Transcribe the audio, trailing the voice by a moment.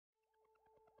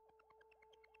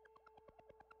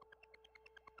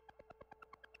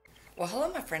Well,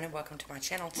 hello my friend and welcome to my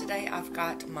channel. Today I've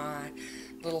got my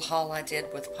little haul I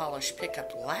did with Polish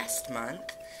Pickup last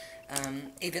month.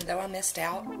 Even though I missed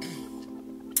out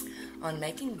on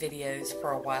making videos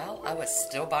for a while, I was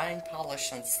still buying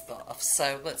polish and stuff.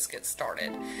 So let's get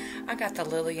started. I got the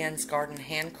Lillian's Garden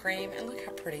Hand Cream, and look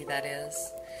how pretty that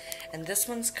is. And this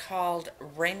one's called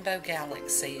Rainbow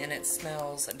Galaxy, and it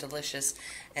smells delicious,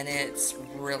 and it's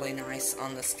really nice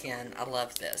on the skin. I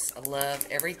love this. I love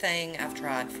everything I've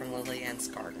tried from Lillian's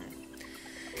Garden.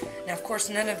 Now, of course,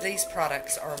 none of these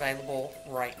products are available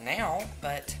right now,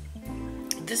 but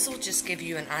this will just give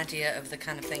you an idea of the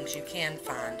kind of things you can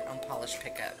find on Polish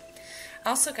Pickup. I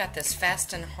also got this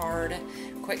Fast and Hard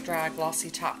Quick Dry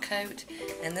Glossy Top Coat,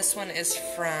 and this one is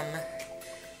from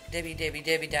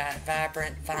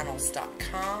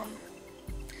www.vibrantvinyls.com,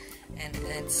 and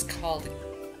it's called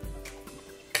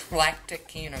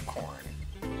Galactic Unicorn,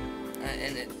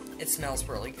 and it smells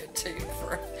really good too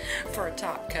for a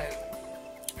top coat.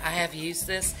 I have used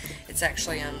this. It's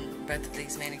actually on both of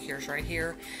these manicures right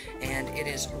here, and it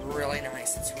is really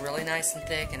nice. It's really nice and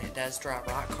thick, and it does dry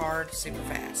rock hard super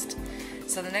fast.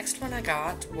 So the next one I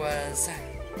got was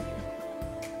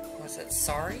it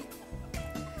Sari?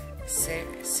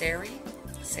 Sari?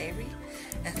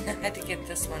 And I had to get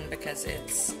this one because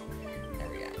it's, there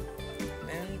we go,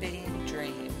 Moonbeam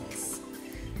Dreams.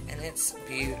 And it's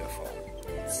beautiful.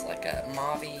 It's like a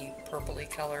mauve-y, purpley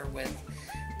color with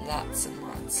lots and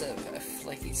lots of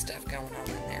flaky stuff going on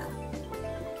in there.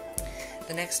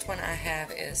 The next one I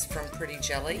have is from Pretty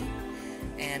Jelly,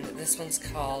 and this one's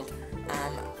called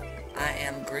I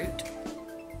Am Groot.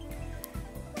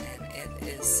 And it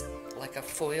is like a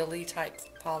foily type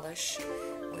polish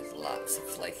with lots of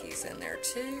flakies in there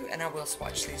too, and I will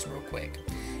swatch these real quick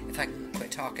if I can quit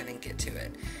talking and get to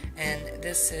it. And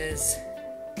this is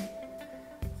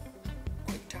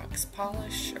Quick Talks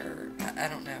polish, or I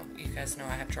don't know, you guys know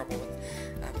I have trouble with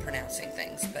pronouncing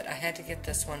things, but I had to get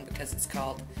this one because it's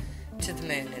called To the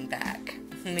Moon and Back.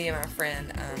 Me and my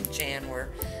friend Jan were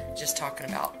just talking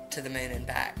about To the Moon and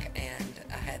Back, and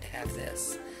I had to have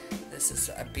this. This is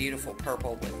a beautiful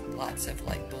purple with lots of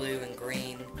like blue and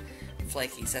green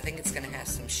flakies. I think it's going to have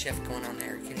some shift going on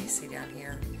there. Can you see down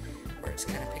here where it's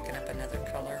kind of picking up another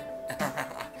color?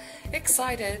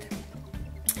 Excited!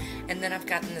 And then I've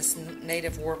gotten this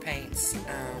Native War Paints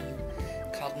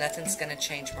called Nothing's Gonna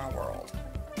Change My World.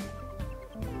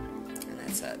 And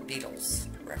that's a Beatles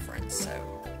reference, so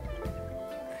I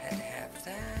had to have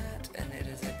that, and it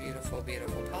is a beautiful,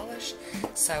 beautiful polish.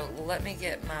 So let me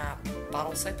get my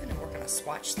bottles open and we're going to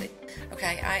swatch these.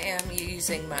 Okay, I am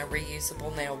using my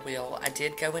reusable nail wheel. I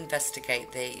did go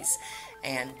investigate these,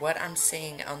 and what I'm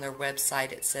seeing on their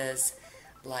website, it says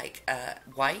like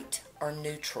white or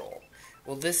neutral.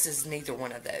 Well, this is neither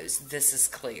one of those. This is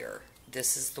clear.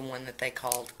 This is the one that they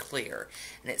called clear.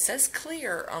 And it says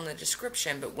clear on the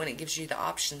description, but when it gives you the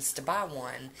options to buy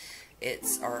one,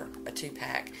 or a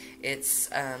 2-pack, it's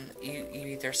you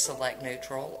either select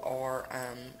neutral or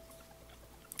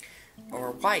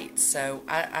white. So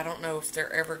I don't know if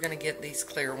they're ever going to get these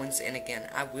clear ones in again.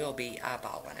 I will be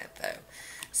eyeballing it though.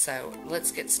 So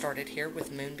let's get started here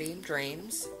with Moonbeam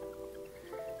Dreams.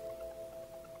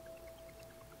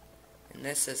 And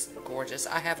this is gorgeous.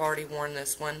 I have already worn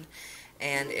this one,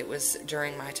 and it was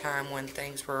during my time when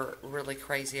things were really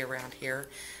crazy around here.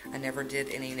 I never did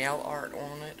any nail art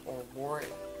on it or wore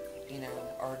it, you know,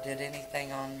 or did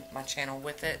anything on my channel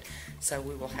with it. So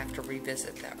we will have to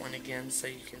revisit that one again so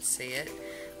you can see it.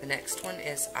 The next one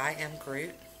is I Am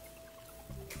Groot.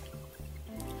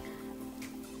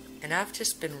 And I've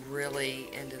just been really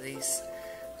into these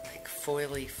like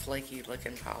foily, flaky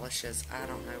looking polishes. I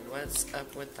don't know what's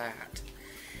up with that.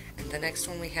 And the next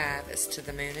one we have is To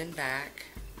the Moon and Back.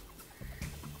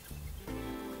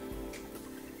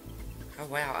 Oh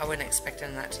wow, I wasn't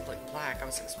expecting that to look black. I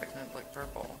was expecting it to look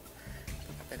purple.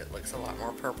 I bet it looks a lot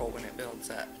more purple when it builds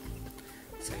up.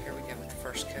 So here we go with the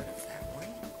first coat of that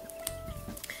one.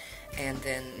 And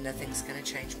then Nothing's Gonna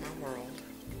Change My World.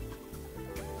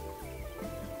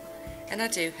 And I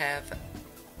do have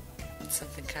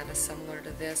something kind of similar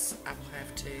to this. I will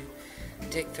have to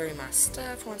dig through my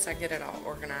stuff once I get it all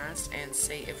organized and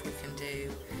see if we can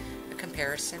do a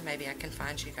comparison. Maybe I can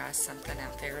find you guys something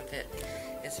out there that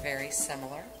is very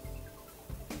similar,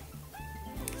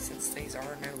 since these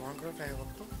are no longer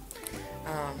available.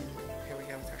 Here we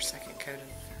go with our second coat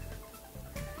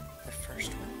of the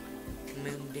first one,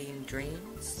 Moonbeam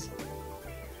Dreams.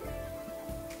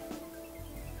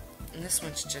 And this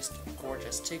one's just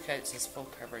gorgeous. 2 coats is full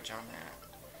coverage on that.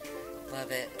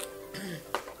 Love it.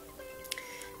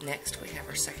 Next we have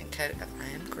our second coat of I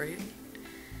Am Groot.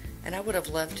 And I would have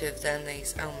loved to have done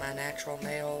these on my natural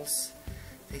nails,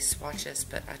 these swatches,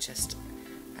 but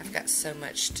I've got so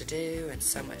much to do and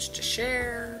so much to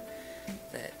share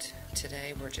that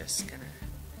today we're just going to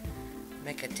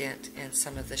make a dent in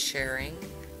some of the sharing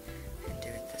and do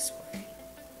it this way.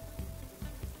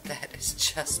 That is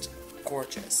just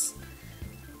gorgeous.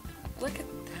 Look at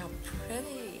how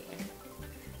pretty.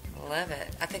 Love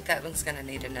it. I think that one's going to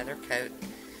need another coat.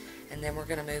 And then we're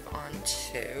going to move on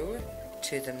to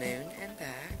the Moon and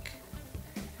Back.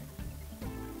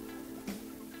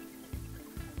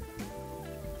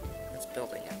 It's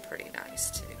building up pretty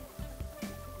nice too.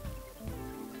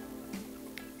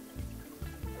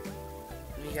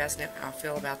 You guys know how I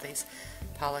feel about these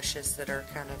polishes that are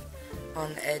kind of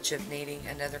on the edge of needing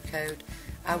another coat.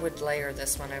 I would layer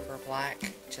this one over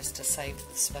black just to save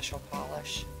the special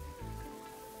polish.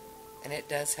 And it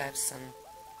does have some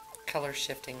color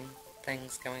shifting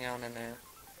things going on in there.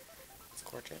 It's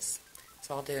gorgeous.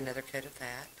 So I'll do another coat of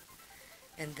that.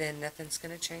 And then Nothing's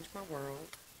Gonna Change My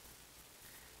World.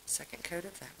 Second coat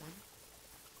of that one.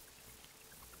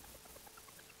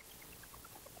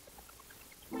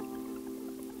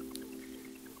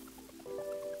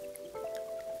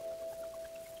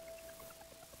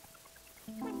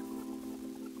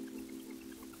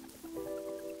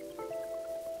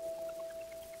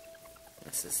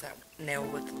 This is that nail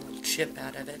with a little chip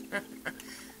out of it.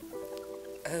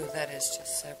 Oh, that is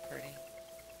just so pretty.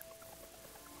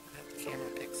 I hope the camera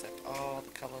picks up all the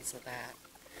colors of that.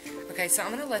 Okay, so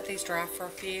I'm going to let these dry for a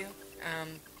few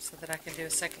so that I can do a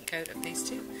second coat of these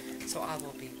two. So I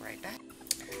will be right back.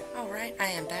 Alright, I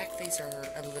am back. These are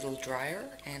a little drier,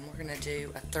 and we're going to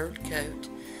do a third coat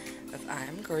of I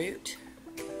Am Groot.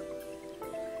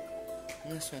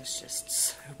 And this one's just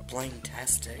so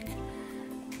bling-tastic.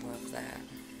 Love that.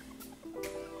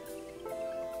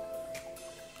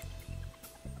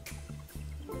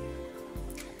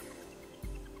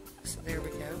 So there we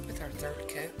go with our third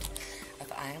coat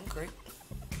of I Am Groot.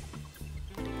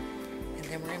 And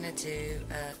then we're going to do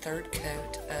a third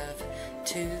coat of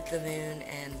To the Moon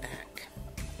and Back.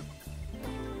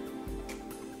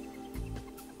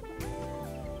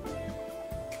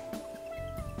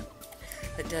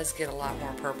 It does get a lot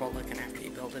more purple looking after you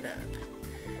build it up.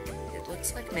 It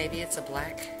looks like maybe it's a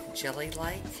black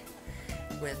jelly-like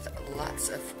with lots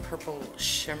of purple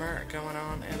shimmer going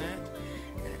on in it.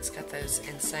 And it's got those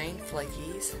insane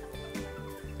flakies.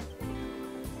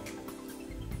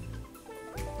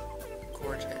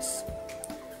 Gorgeous.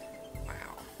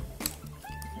 Wow.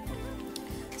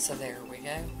 So there we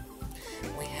go.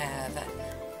 We have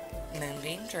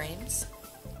Moonbeam Dreams,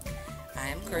 I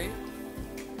Am Groot,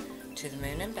 To the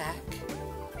Moon and Back,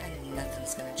 and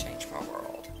Nothing's Gonna Change My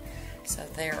World. So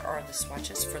there are the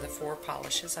swatches for the 4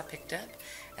 polishes I picked up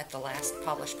at the last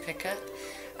polish pickup.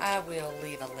 I will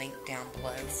leave a link down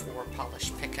below for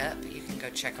polish pickup. You can go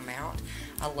check them out.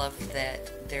 I love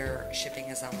that their shipping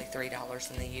is only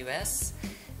 $3 in the US,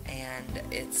 and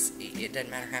it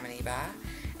doesn't matter how many you buy.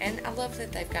 And I love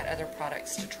that they've got other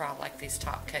products to try, like these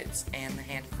top coats and the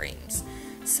hand creams.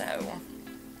 So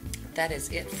that is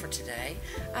it for today.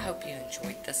 I hope you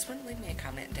enjoyed this one. Leave me a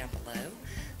comment down below.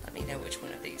 Let me know which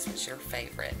one of these was your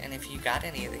favorite, and if you got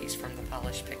any of these from the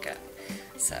polish pickup.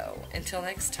 So until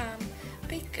next time,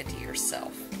 be good to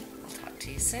yourself. I'll talk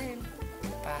to you soon.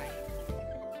 Bye.